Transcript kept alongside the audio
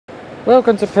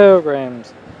Welcome to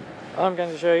Pilgrims. I'm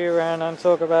going to show you around and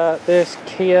talk about this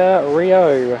Kia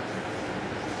Rio.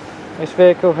 This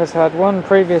vehicle has had one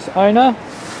previous owner,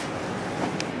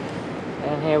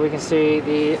 and here we can see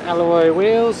the alloy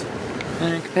wheels,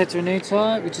 and compared to a new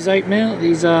tyre which is 8mm,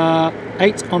 these are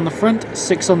 8 on the front,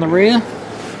 6 on the rear.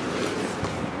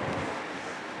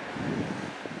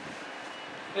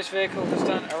 This vehicle has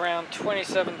done around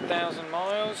 27,000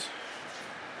 miles.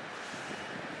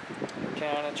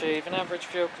 Can achieve an average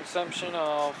fuel consumption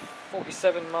of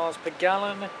 47 miles per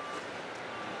gallon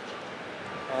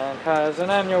and has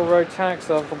an annual road tax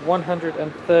of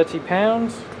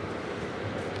 £130.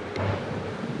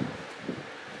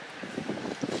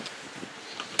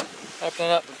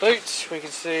 Opening up the boot, we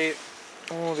can see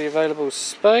all the available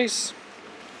space,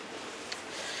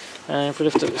 and if we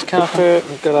lift up this carpet,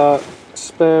 we've got our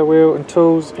spare wheel and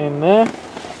tools in there.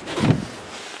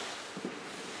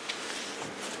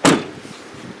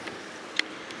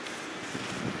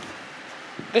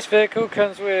 This vehicle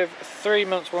comes with 3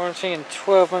 months warranty and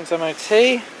 12 months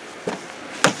MOT.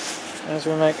 As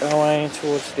we make our way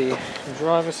towards the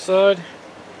driver's side,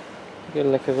 get a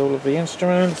look at all of the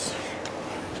instruments,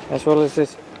 as well as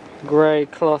this grey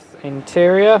cloth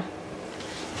interior.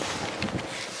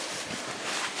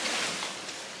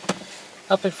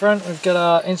 Up in front we've got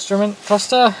our instrument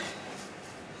cluster,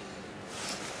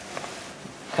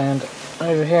 and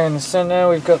over here in the centre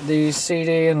we've got the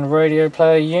CD and radio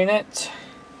player unit.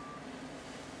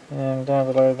 And down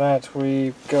below that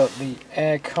we've got the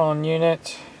aircon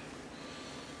unit,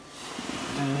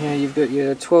 and here you've got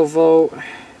your 12 volt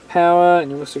power,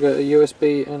 and you've also got a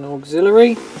USB and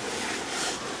auxiliary.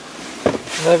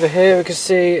 And over here we can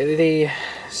see the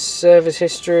service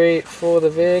history for the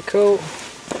vehicle.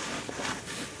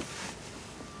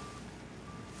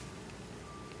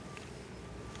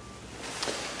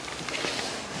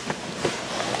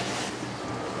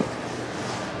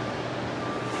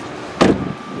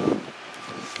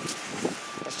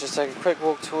 Just take a quick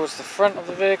walk towards the front of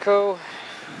the vehicle.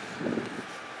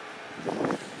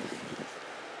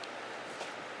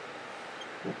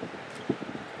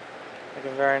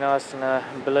 Looking very nice in a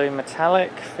blue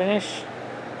metallic finish.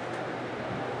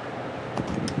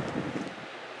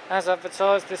 As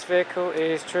advertised, this vehicle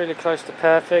is truly close to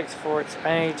perfect for its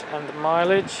age and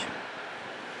mileage.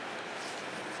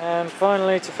 And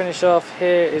finally, to finish off,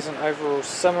 here is an overall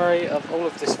summary of all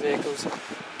of this vehicle's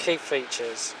key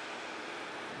features.